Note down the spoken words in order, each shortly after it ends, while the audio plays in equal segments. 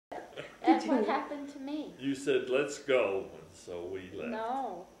That's what happened to me. You said, let's go, and so we left.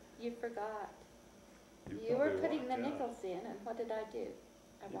 No, you forgot. You were putting the nickels in, and what did I do?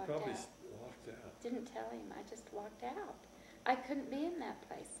 I walked out. Walked out. Didn't tell him. I just walked out. I couldn't be in that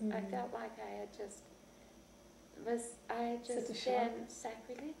place. I felt like I had just been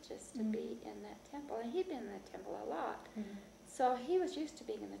sacrilegious to be in that temple, and he'd been in the temple a lot. So he was used to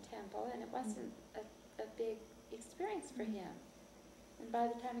being in the temple, and it wasn't a big experience for him. And by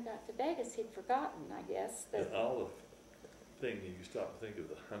the time he got to Vegas, he'd forgotten, I guess. That and all the thing, you stop and think of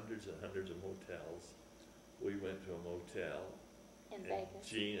the hundreds and hundreds of motels. We went to a motel in Vegas.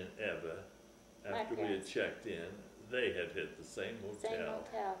 Jean and Eva, after we had checked in, they had hit the same motel. Same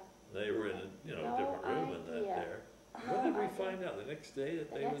motel. They were in a different room in that there. When did we find out? The next day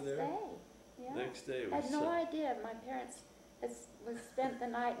that they were there? The next day, yeah. Next day was I had no idea. My parents was spent the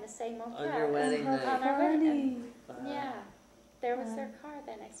night in the same motel. On your wedding night. On our wedding. Yeah. There was their car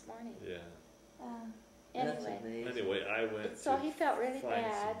the next morning. Yeah. Anyway, I went. So he felt really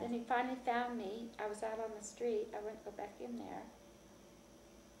bad, and he finally found me. I was out on the street. I wouldn't go back in there.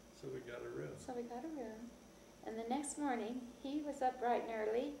 So we got a room. And the next morning, he was up bright and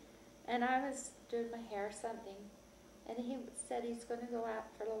early, and I was doing my hair or something. And he said he's going to go out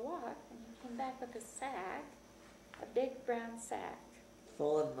for a walk, and he came back with a sack, a big brown sack.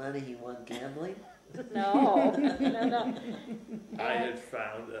 Full of money he won gambling? No. I had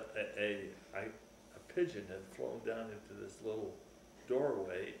found a pigeon had flown down into this little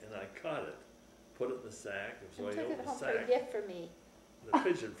doorway, and I caught it, put it in the sack, and took it home for a gift for me. The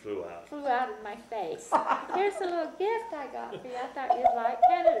pigeon flew out. Flew out in my face. Here's a little gift I got for you. I thought you'd like.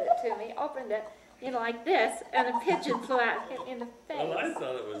 Handed it to me, opened it, like this, and a pigeon flew out hit me in the face. Well, I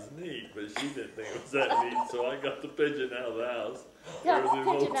thought it was neat, but she didn't think it was that neat, so I got the pigeon out of the house. Got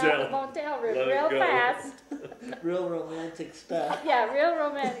the pigeon out of the motel room real fast. Real romantic stuff. Yeah, real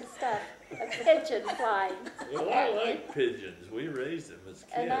romantic stuff. A pigeon flying. Well, I like pigeons. We raised them as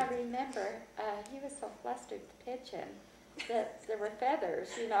kids. And I remember he was so flustered, the pigeon, that there were feathers.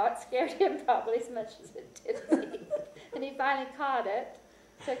 It scared him probably as much as it did me. And he finally caught it,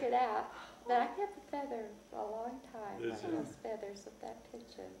 took it out. But I kept the feather for a long time, one of those feathers of that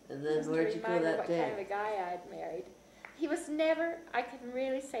pigeon. And then where'd you go that day? What kind of a guy I'd married. He was never, I can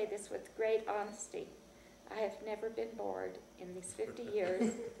really say this with great honesty, I have never been bored in these 50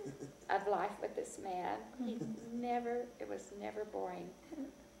 years of life with this man. It was never boring.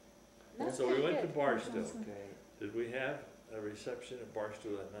 So we went to Barstow. Did we have a reception at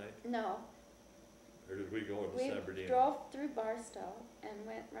Barstow that night? No. Or did we go into San Bernardino? We drove through Barstow and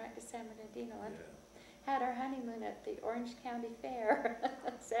went right to San Bernardino and had our honeymoon at the Orange County Fair,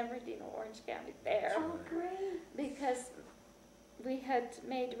 San Bernardino Orange County Fair. Oh, great. Because we had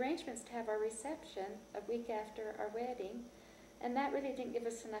made arrangements to have our reception a week after our wedding, and that really didn't give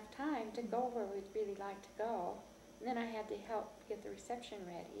us enough time to go where we'd really like to go. And then I had to help get the reception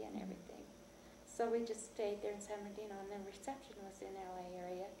ready and everything. So we just stayed there in San Bernardino, and then reception was in LA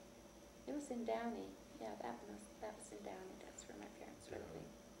area. It was in Downey. Yeah, that was in Downey. That's where my parents were living.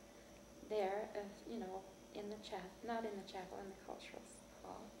 There, in the not in the chapel, in the cultural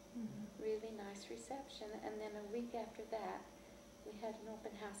hall. Really nice reception. And then a week after that, we had an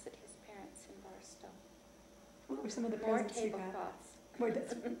open house at his parents in Barstow. What were some of the presents you got? More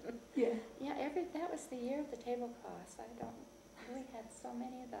tablecloths. Yeah. Yeah, that was the year of the tablecloths. We had so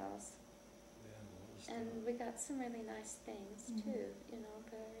many of those. And we got some really nice things too,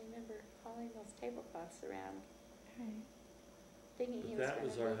 but I remember hauling those tablecloths around, thinking he was going to be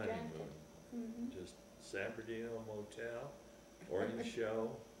drafted. That was our honeymoon. Just San Bernardino Motel, Orange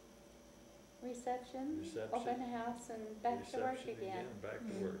Show. Reception, open house, and back to work again. Back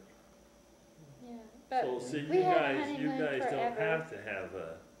to work. Yeah, but so see, we you had guys forever. don't have to have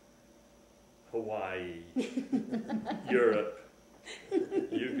a Hawaii, Europe.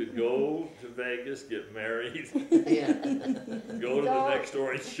 You could go to Vegas, get married, go to the next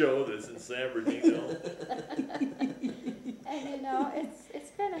Orange Show that's in San Bernardino. And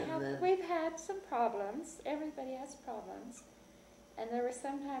it's been a help. We've had some problems. Everybody has problems. And there were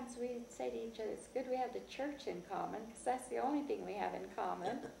sometimes we'd say to each other, it's good we have the church in common, because that's the only thing we have in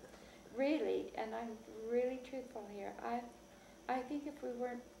common. Really, and I'm really truthful here. I think if we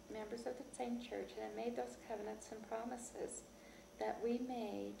weren't members of the same church and had made those covenants and promises that we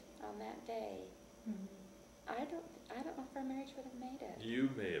made on that day, I don't know if our marriage would have made it. You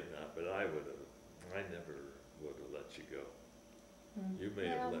may have not, but I would have. I never would have let you go. You may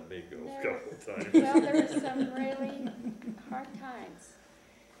have let me go a couple of times. Well, there were some really hard times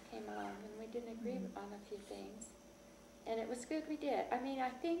came along, and we didn't agree on a few things. And it was good we did. I mean, I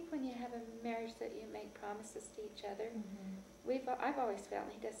think when you have a marriage that you make promises to each other, I've always felt,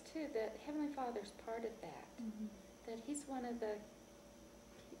 and he does too, that Heavenly Father's part of that. Mhm. That he's one of the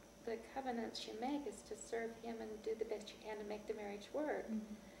covenants you make is to serve him and do the best you can to make the marriage work. Mhm.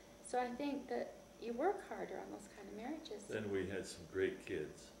 So I think that you work harder on those kind of marriages. Then we had some great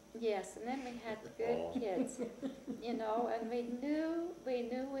kids. Yes, and then we had good Oh. kids, you know, and we knew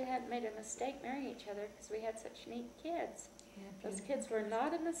we hadn't made a mistake marrying each other because we had such neat kids. Yeah, Those beautiful. kids were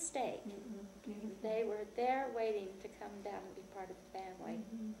not a mistake. Mhm. Beautiful. They were there waiting to come down and be part of the family,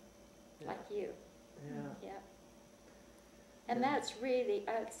 Mhm. Yeah. like you. Yeah. Yeah. And that's really,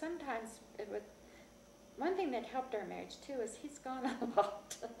 sometimes one thing that helped our marriage too is he's gone a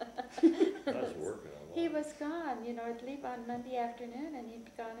lot. I was working a lot. He was gone, you know, I'd leave on Monday afternoon and he'd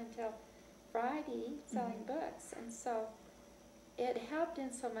be gone until Friday selling books. And so it helped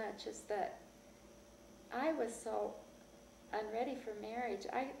in so much is that I was so unready for marriage.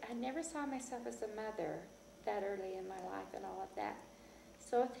 I never saw myself as a mother that early in my life and all of that.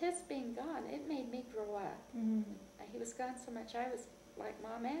 So with his being gone, it made me grow up. Mhm. He was gone so much, I was like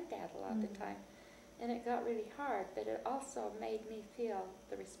mom and dad a lot of the time. And it got really hard, but it also made me feel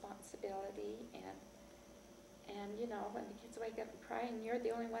the responsibility and you know, when the kids wake up and cry and you're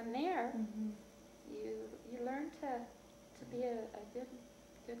the only one there, Mhm. you learn to be a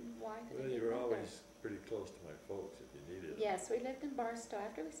good wife. and a Well, good you were mother. always pretty close to my folks if you needed it. Yes, we lived in Barstow.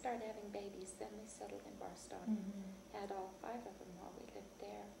 After we started having babies, then we settled in Barstow. Mhm. Had all 5 of them while we lived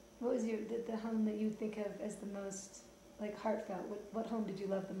there. What was the home that you think of as the most like heartfelt? What home did you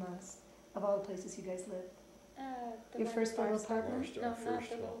love the most of all the places you guys lived? The Your one first in little Barstow. apartment? Barstow, No, our not first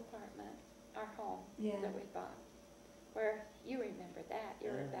the little home. apartment. Our home Yeah. that we bought. Where you remember that.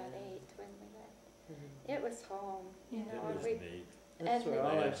 You were about Uh-huh. 8 when we left. Mhm. It was home, you Yeah. know, It and was we neat. That's And where they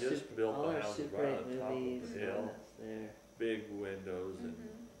all our had just super, built all the our houses Super right 8 on top of the movies, hill. that's there. Big windows, and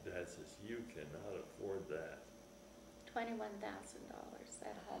Mhm. Dad says, you cannot afford that. $21,000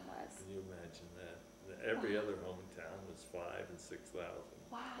 that home was. Can you imagine that? Every other home in town was 5,000 and 6,000.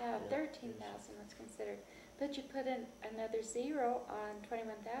 Wow. Yeah, Yeah. 13,000 was considered. But you put in another zero on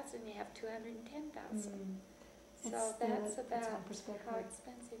 21,000, you have 210,000. Mm. So It's- that's that puts it in about perspective. how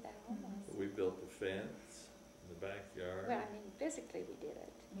expensive that home Mhm. was. We built the fence in the backyard. Well, I mean, physically we did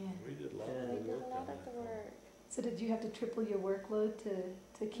it. Yeah. We did a lot Yeah. of We the did work a on lot that of the home. work. So did you have to triple your workload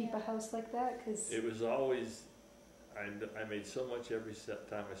to keep Yeah. a house like that? 'Cause It was always, I made so much every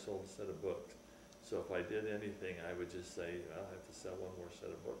time I sold a set of books. So if I did anything, I would just say, I'll have to sell one more set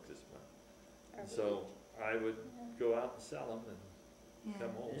of books this month. Or And we so did. I would Yeah. go out and sell them and yeah.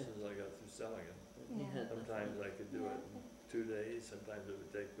 come home Yeah. as soon as I got through selling them. You Yeah. had Sometimes nothing. I could do it in 2 days, sometimes it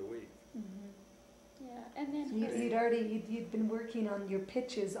would take a week. Mhm. Yeah, and then So you'd been working on your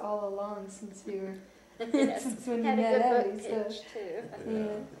pitches all along since you were yes, since when you had a met good Evie. book So pitch too.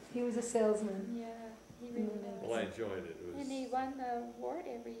 yeah, he was a salesman. Yeah, he really Mm. Well, I was. enjoyed it. It And he was, won the award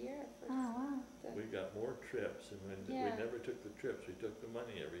every year for Oh wow. we got more trips, and we Yeah. never took the trips, we took the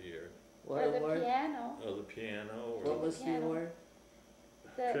money every year. What for the award? piano. Oh, the piano, What or was the Piano. award?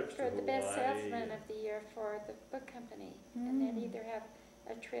 Trips For to the best Hawaii salesman and- of the year for the book company. And then Mm. either have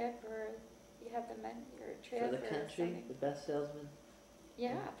a trip or you have the money or a trip For the or country, something. the best salesman?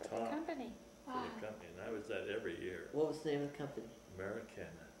 Yeah, for the Top. company. for the company, and I was that every year. What was the name of the company?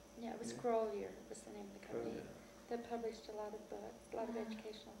 Americana. Yeah, it was Yeah. Grolier was the name of the Grolier. company. That published a lot of books, a lot of Ah.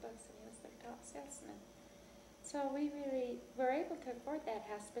 educational books, and he was their top salesman. So we really were able to afford that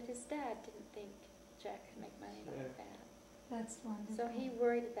house, but his dad didn't think Jack could make money Sure. like that. That's wonderful. So he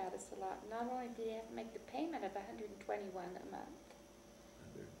worried about us a lot. Not only did he have to make the payment of $121 a month,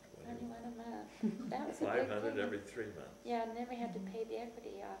 21 a month. That was a big 500 payment. every 3 months. Yeah, and then we had to Mhm. pay the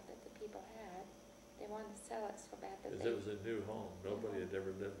equity off that the people had. They wanted to sell it so bad that Because they it was a new home, nobody had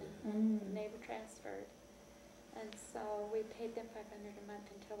ever lived in it. Mm. and they were transferred. And so we paid them $500 a month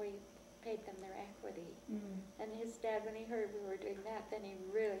until we paid them their equity. Mm. And his dad, when he heard we were doing that, then he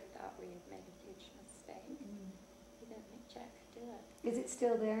really thought we had made a huge mistake. Mm. He didn't think Jack could do it. Is it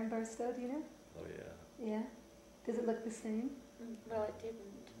still there in Barstow? Do you know? Oh, yeah. Yeah. Does it look the same? Well, it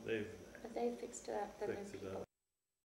didn't, They've but they fixed it up, the new fixed it people up.